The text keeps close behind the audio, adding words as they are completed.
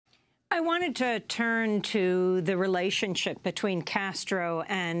I wanted to turn to the relationship between Castro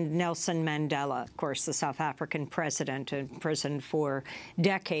and Nelson Mandela, of course, the South African president, imprisoned for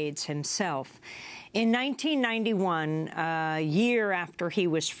decades himself. In 1991, a year after he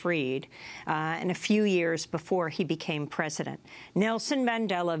was freed, and a few years before he became president, Nelson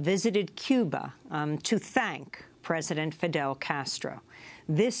Mandela visited Cuba to thank President Fidel Castro.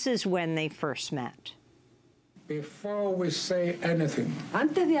 This is when they first met. Before we say anything,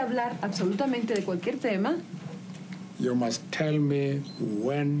 antes de hablar absolutamente de cualquier tema, you must tell me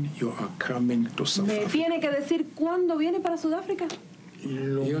when you are coming to South me Africa. tiene que decir cuándo viene para Sudáfrica.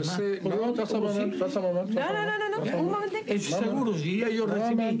 You say, no, No, un momentito. Es seguro, sí, yo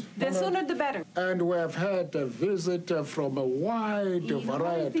recibí. The sooner the better. And we have had a visit from a wide Y nos ha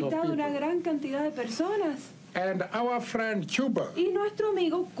variety of visitado una people. gran cantidad de personas. And our friend Cuba, Y nuestro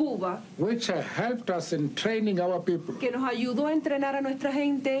amigo Cuba, which helped us in training our people, que nos ayudó a entrenar a nuestra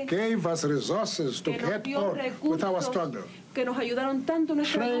gente, gave us resources to que nos get dio on with our recursos, struggle, que nos ayudaron tanto en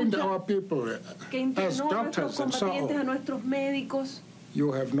nuestra trained lucha, our people que as entrenó a nuestros doctors and so combatientes, a on. nuestros médicos.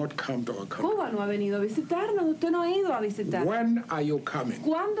 You have not come to our country. Cuba no ha venido a visitarnos, usted no ha ido a visitar. When are you coming?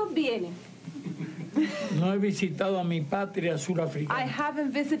 ¿Cuándo viene? No he visitado a mi patria I surafricana.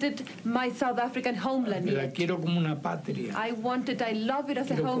 haven't visited my South African homeland La yet. quiero como una patria. I love it as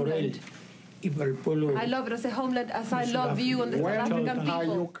a Quiero por él homeland. y por el pueblo. I love it as a homeland as I de love you and the South When African are you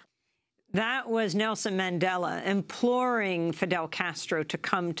people. That was Nelson Mandela imploring Fidel Castro to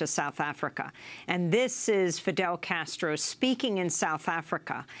come to South Africa. And this is Fidel Castro speaking in South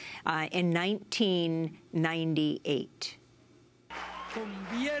Africa in 1998.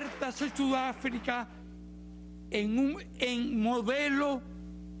 Conviértase Sudáfrica en modelo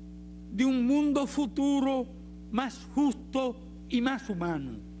de un mundo futuro más justo y más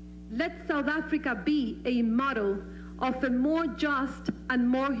humano. Let South Africa be a model of a more just and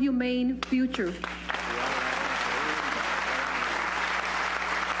more humane future.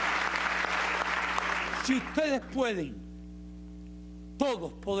 Si ustedes pueden,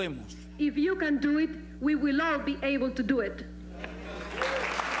 todos podemos. If you can do it, we will all be able to do it.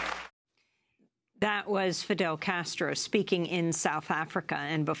 That was Fidel Castro speaking in South Africa.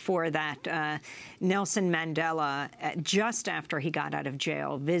 And before that, Nelson Mandela, just after he got out of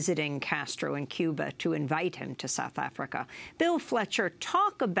jail, visiting Castro in Cuba to invite him to South Africa. Bill Fletcher,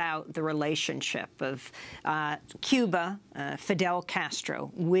 talk about the relationship of Cuba, Fidel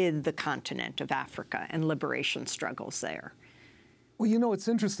Castro, with the continent of Africa and liberation struggles there. Well, you know, it's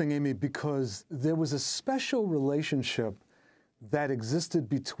interesting, Amy, because there was a special relationship that existed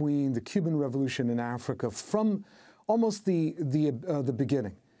between the Cuban Revolution in Africa from almost the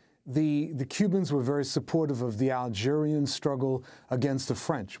beginning. The Cubans were very supportive of the Algerian struggle against the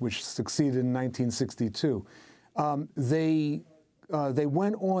French, which succeeded in 1962. They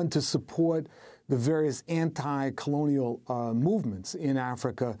went on to support the various anti-colonial movements in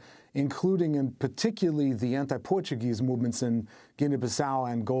Africa, including and particularly the anti-Portuguese movements in Guinea-Bissau,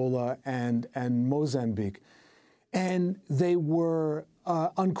 Angola, and Mozambique. And they were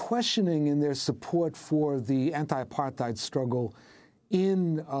unquestioning in their support for the anti-apartheid struggle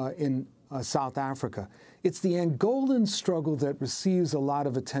in South Africa. It's the Angolan struggle that receives a lot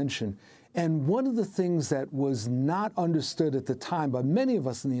of attention. And one of the things that was not understood at the time by many of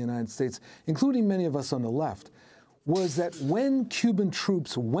us in the United States, including many of us on the left, was that when Cuban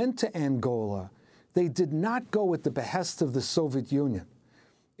troops went to Angola, they did not go at the behest of the Soviet Union.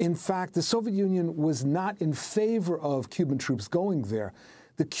 In fact, the Soviet Union was not in favor of Cuban troops going there.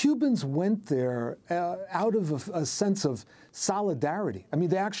 The Cubans went there out of a sense of solidarity. I mean,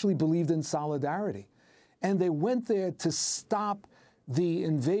 they actually believed in solidarity. And they went there to stop the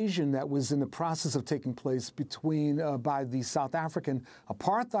invasion that was in the process of taking place by the South African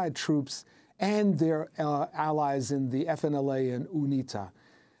apartheid troops and their allies in the FNLA and UNITA.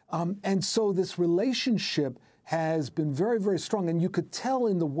 And so this relationship has been very, very strong. And you could tell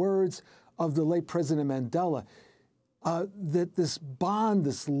in the words of the late President Mandela that this bond,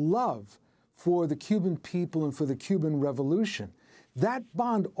 this love for the Cuban people and for the Cuban Revolution, that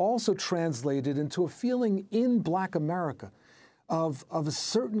bond also translated into a feeling in Black America of a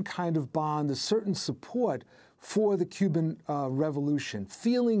certain kind of bond, a certain support for the Cuban Revolution,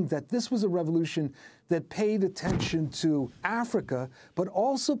 feeling that this was a revolution that paid attention to Africa, but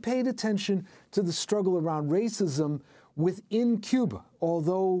also paid attention to the struggle around racism within Cuba,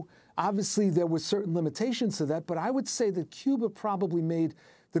 although obviously there were certain limitations to that. But I would say that Cuba probably made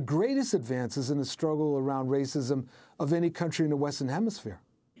the greatest advances in the struggle around racism of any country in the Western Hemisphere.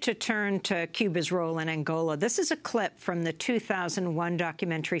 To turn to Cuba's role in Angola, this is a clip from the 2001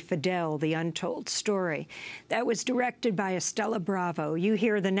 documentary Fidel, the Untold Story. That was directed by Estela Bravo. You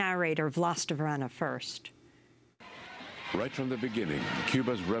hear the narrator, Vlastovrana, first. Right from the beginning,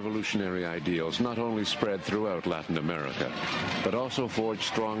 Cuba's revolutionary ideals not only spread throughout Latin America, but also forged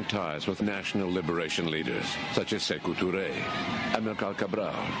strong ties with national liberation leaders, such as Sékou Touré, Amílcar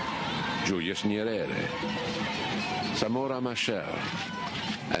Cabral, Julius Nyerere, Zamora Machel,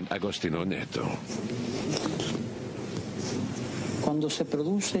 and Agostinho Neto.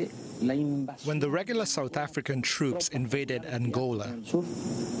 When the regular South African troops invaded Angola,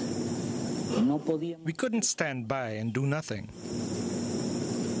 we couldn't stand by and do nothing.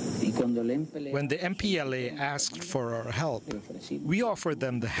 When the MPLA asked for our help, we offered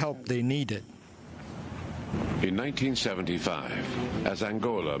them the help they needed. In 1975, as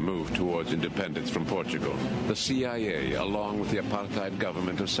Angola moved towards independence from Portugal, the CIA, along with the apartheid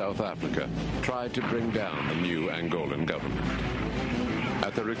government of South Africa, tried to bring down the new Angolan government.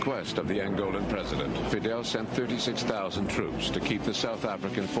 At the request of the Angolan president, Fidel sent 36,000 troops to keep the South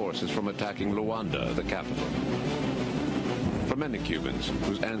African forces from attacking Luanda, the capital. For many Cubans,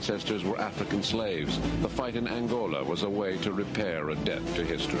 whose ancestors were African slaves, the fight in Angola was a way to repair a debt to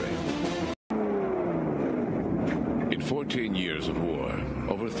history. In 14 years of war,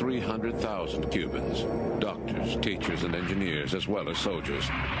 over 300,000 Cubans, doctors, teachers, and engineers, as well as soldiers,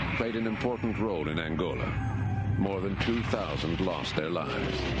 played an important role in Angola. More than 2,000 lost their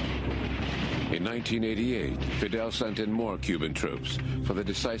lives. In 1988, Fidel sent in more Cuban troops for the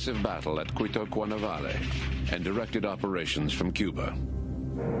decisive battle at Cuito Cuanavale and directed operations from Cuba.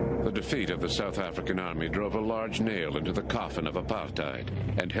 The defeat of the South African army drove a large nail into the coffin of apartheid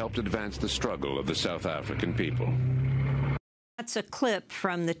and helped advance the struggle of the South African people. That's a clip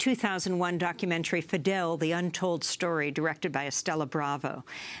from the 2001 documentary Fidel, the Untold Story, directed by Estela Bravo.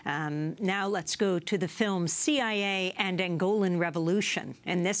 Now let's go to the film CIA and Angolan Revolution.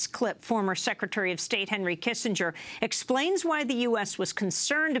 In this clip, former Secretary of State Henry Kissinger explains why the U.S. was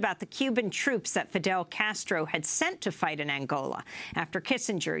concerned about the Cuban troops that Fidel Castro had sent to fight in Angola. After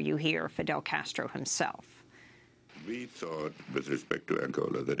Kissinger, you hear Fidel Castro himself. We thought, with respect to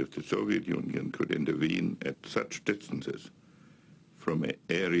Angola, that if the Soviet Union could intervene at such distances from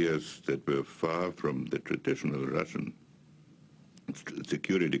areas that were far from the traditional Russian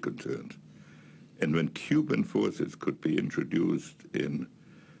security concerns, and when Cuban forces could be introduced to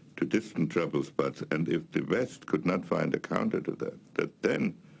distant trouble spots, and if the West could not find a counter to that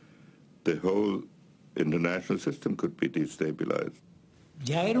then the whole international system could be destabilized.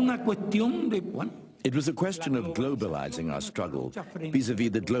 It was a question of globalizing our struggle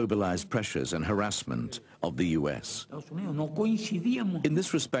vis-à-vis the globalized pressures and harassment of the U.S. In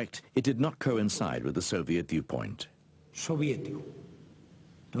this respect, it did not coincide with the Soviet viewpoint.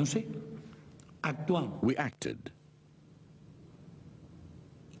 We acted,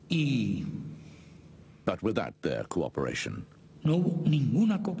 but without their cooperation.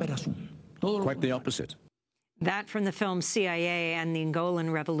 Quite the opposite. That from the film CIA and the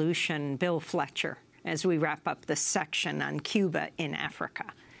Angolan Revolution, Bill Fletcher, as we wrap up this section on Cuba in Africa.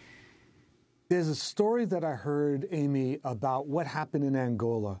 There's a story that I heard, Amy, about what happened in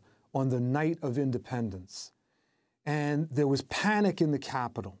Angola on the night of independence. And there was panic in the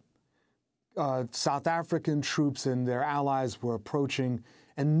capital. South African troops and their allies were approaching,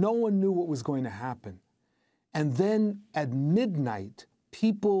 and no one knew what was going to happen. And then at midnight,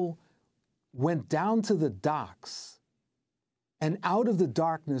 people went down to the docks, and out of the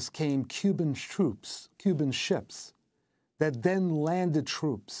darkness came Cuban troops, Cuban ships, that then landed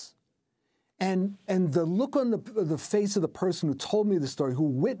troops. And the look on the face of the person who told me the story, who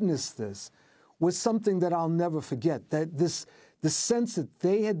witnessed this, was something that I'll never forget, that the sense that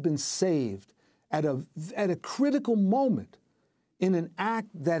they had been saved at a critical moment in an act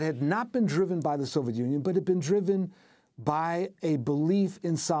that had not been driven by the Soviet Union, but had been driven by a belief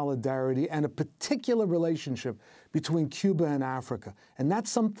in solidarity and a particular relationship between Cuba and Africa. And that's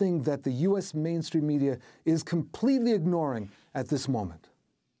something that the U.S. mainstream media is completely ignoring at this moment.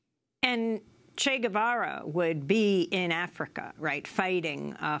 And Che Guevara would be in Africa, right,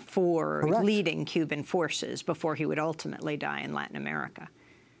 fighting for Correct. Leading Cuban forces before he would ultimately die in Latin America.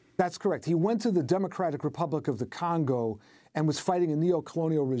 That's correct. He went to the Democratic Republic of the Congo and was fighting a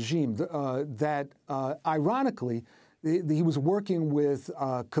neo-colonial regime that, ironically, he was working with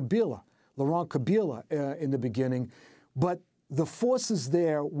Kabila, Laurent Kabila, in the beginning. But the forces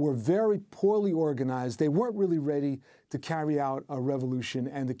there were very poorly organized. They weren't really ready to carry out a revolution,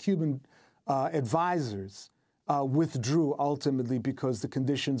 and the Cuban advisors withdrew ultimately because the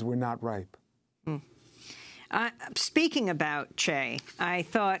conditions were not ripe. Speaking about Che, I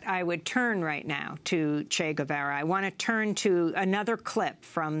thought I would turn right now to Che Guevara. I want to turn to another clip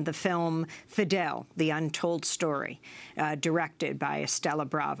from the film Fidel, the Untold Story, directed by Estela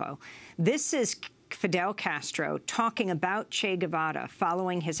Bravo. This is Fidel Castro talking about Che Guevara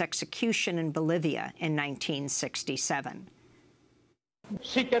following his execution in Bolivia in 1967.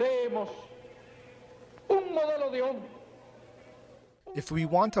 Si queremos un modelo de hombre. If we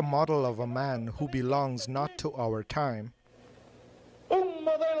want a model of a man who belongs not to our time,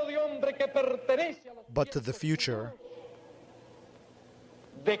 but to the future,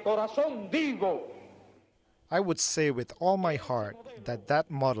 I would say with all my heart that that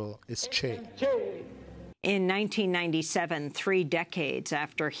model is Che. In 1997, 3 decades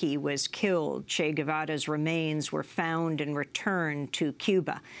after he was killed, Che Guevara's remains were found and returned to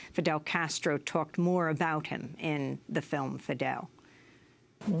Cuba. Fidel Castro talked more about him in the film Fidel.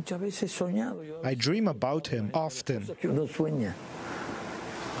 I dream about him often.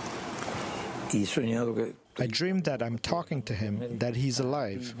 I dream that I'm talking to him, that he's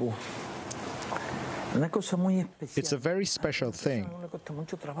alive. It's a very special thing.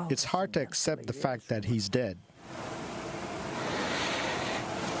 It's hard to accept the fact that he's dead.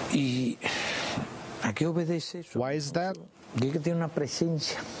 Why is that?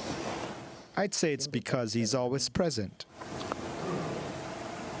 I'd say it's because he's always present.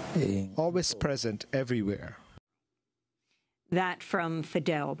 Always present everywhere. That from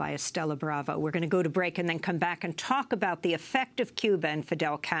Fidel by Estela Bravo. We're going to go to break and then come back and talk about the effect of Cuba and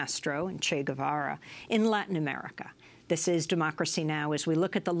Fidel Castro and Che Guevara in Latin America. This is Democracy Now! As we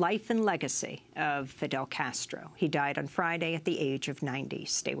look at the life and legacy of Fidel Castro. He died on Friday at the age of 90.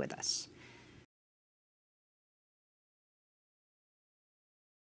 Stay with us.